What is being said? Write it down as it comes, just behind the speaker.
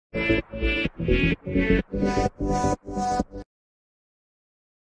Hello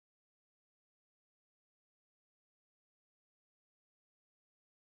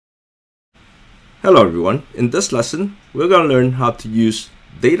everyone, in this lesson we're going to learn how to use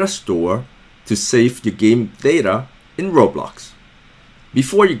DataStore to save your game data in Roblox.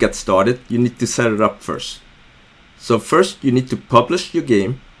 Before you get started, you need to set it up first. So first you need to publish your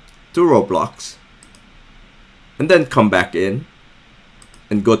game to Roblox and then come back in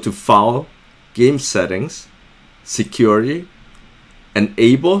and go to File, Game Settings, Security.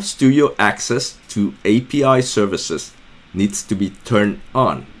 Enable Studio access to API services needs to be turned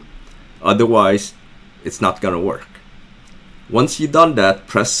on. Otherwise, it's not going to work. Once you've done that,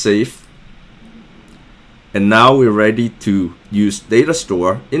 press Save. And now we're ready to use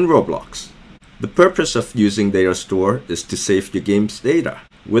DataStore in Roblox. The purpose of using DataStore is to save your game's data.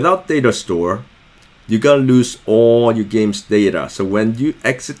 Without DataStore, you're going to lose all your game's data. So when you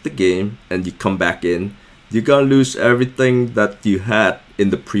exit the game and you come back in, you're going to lose everything that you had in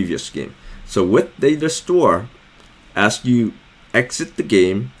the previous game. So with DataStore, as you exit the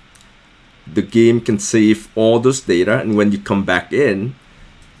game can save all those data, and when you come back in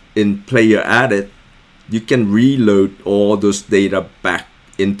player added, you can reload all those data back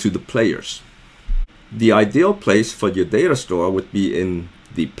into the players. The ideal place for your data store would be in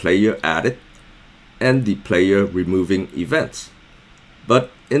the player added and the player removing events.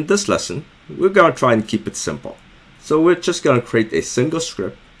 But in this lesson, we're going to try and keep it simple. So we're just going to create a single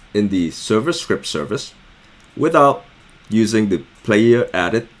script in the server script service without using the player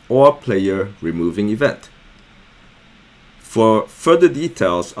added or player removing event. For further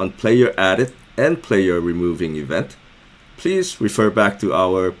details on player added and player removing event, please refer back to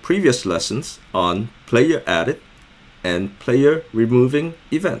our previous lessons on player added and player removing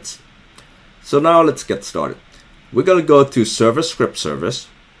events. So now let's get started. We're going to go to server script service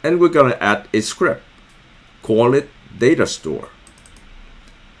and we're going to add a script. Call it DataStore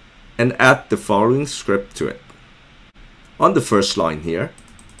and add the following script to it. On the first line here,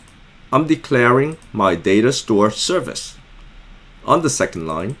 I'm declaring my DataStoreService. On the second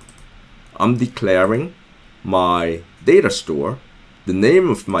line, I'm declaring my data store. The name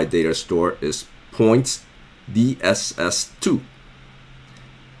of my data store is points DSS2.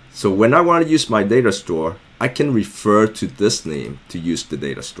 So when I want to use my data store, I can refer to this name to use the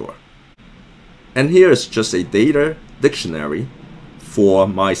data store. And here is just a data dictionary for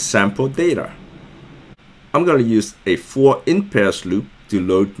my sample data. I'm going to use a for in pairs loop to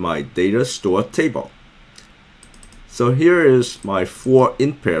load my data store table. So here is my for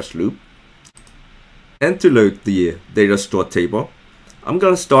in pairs loop. And to load the data store table, I'm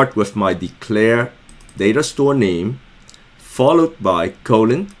going to start with my declare data store name followed by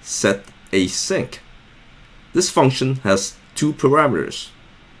 :SetAsync. This function has two parameters.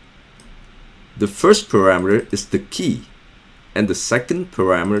 The first parameter is the key and the second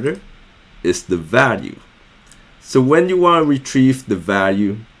parameter is the value. So when you want to retrieve the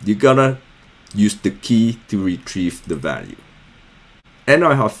value, you're gonna use the key to retrieve the value. And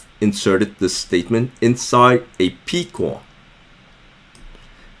I have inserted this statement inside a pcall.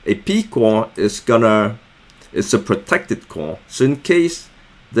 A pcall is a protected call. So in case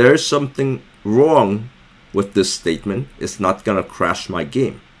there's something wrong with this statement, it's not gonna crash my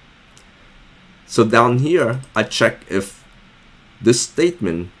game. So down here, I check if this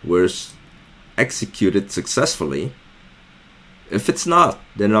statement was executed successfully. If it's not,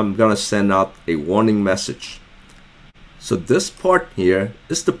 then I'm gonna send out a warning message. So this part here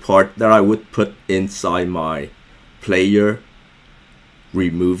is the part that I would put inside my player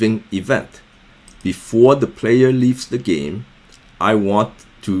removing event. Before the player leaves the game, I want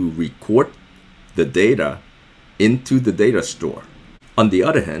to record the data into the data store. On the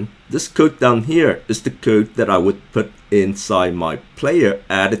other hand, this code down here is the code that I would put inside my player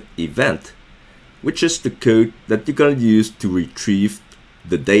added event, which is the code that you're going to use to retrieve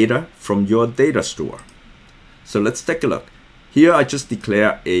the data from your data store. So let's take a look. Here I just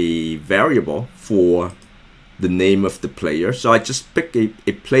declare a variable for the name of the player. So I just pick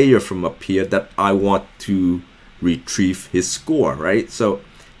a player from up here that I want to retrieve his score, right? So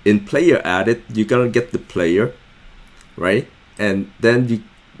in player added, you're going to get the player, right? And then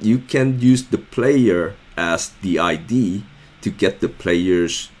you can use the player as the ID to get the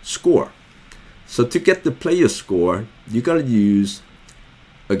player's score. So to get the player score, you're going to use,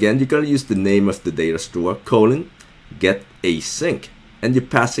 again, you're going to use the name of the data store, GetAsync, and you're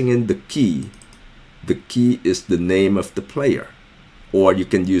passing in the key. The key is the name of the player, or you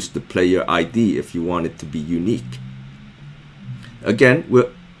can use the player ID if you want it to be unique. Again, we're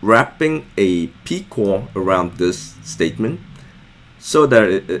wrapping a pcall around this statement so that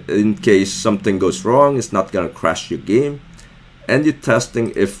in case something goes wrong, it's not gonna crash your game. And you're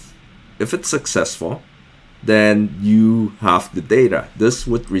testing if it's successful, then you have the data. This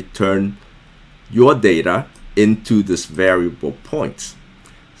would return your data into this variable points.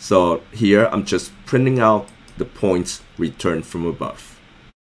 So here I'm just printing out the points returned from above.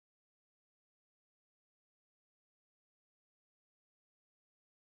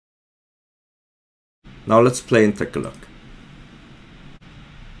 Now let's play and take a look.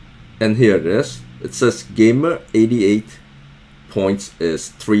 And here it is. It says gamer 88 points is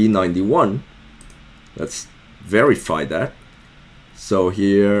 391. Let's verify that. So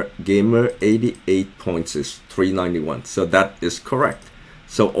here gamer 88 points is 391. So that is correct.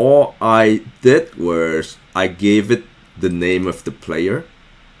 So all I did was I gave it the name of the player,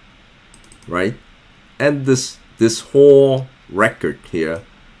 right? And this whole record here,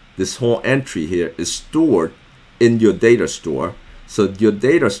 this whole entry here is stored in your data store. So your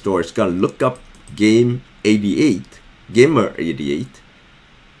data store is gonna look up gamer 88,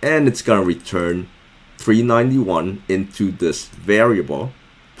 and it's gonna return 391 into this variable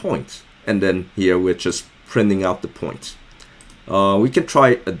points. And then here we're just printing out the points. We can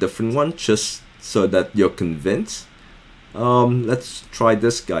try a different one just so that you're convinced. Let's try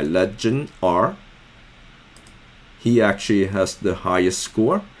this guy, Legend R. He actually has the highest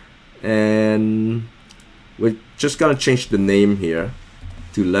score, and we're just gonna change the name here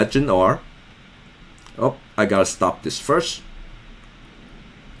to Legend R. Oh, I gotta stop this first.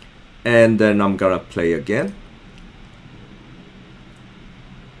 And then I'm gonna play again.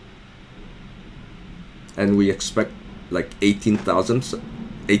 And we expect like 18,000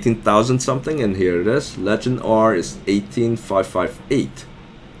 something, and here it is. Legend R is 18,558.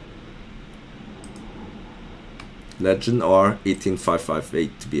 Legend R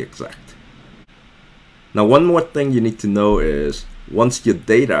 18,558 to be exact. Now one more thing you need to know is once your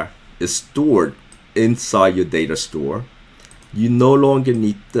data is stored inside your data store, you no longer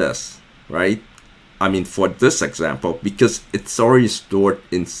need this, right? I mean, for this example, because it's already stored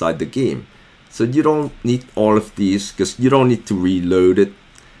inside the game. So you don't need all of these because you don't need to reload it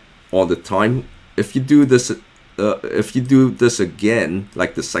all the time. If you do this again,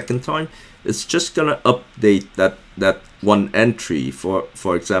 like the second time, it's just gonna update that one entry.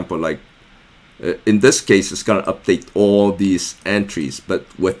 For example, like in this case, it's gonna update all these entries, but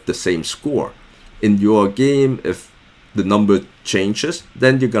with the same score. In your game, if the number changes,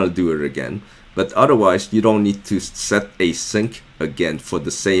 then you're gonna do it again. But otherwise, you don't need to set async again for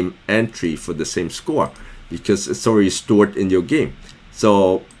the same entry for the same score because it's already stored in your game.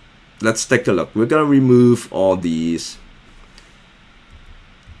 So let's take a look. We're gonna remove all these.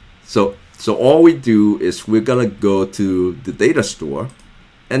 So all we do is we're gonna go to the data store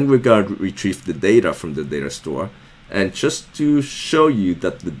and we're gonna retrieve the data from the data store. And just to show you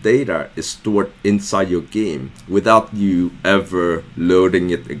that the data is stored inside your game without you ever loading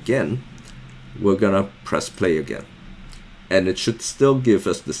it again, we're gonna press play again. And it should still give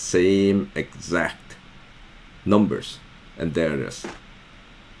us the same exact numbers. And there it is.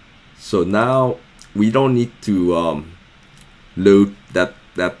 So now we don't need to load that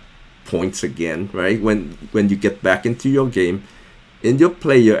points again, right? When you get back into your game, in your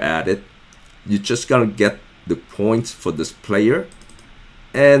player added, you're just gonna get the points for this player,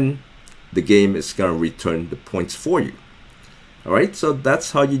 and the game is gonna return the points for you. All right, so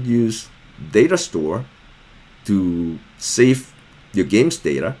that's how you use DataStore to save your game's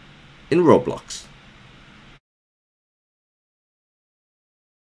data in Roblox.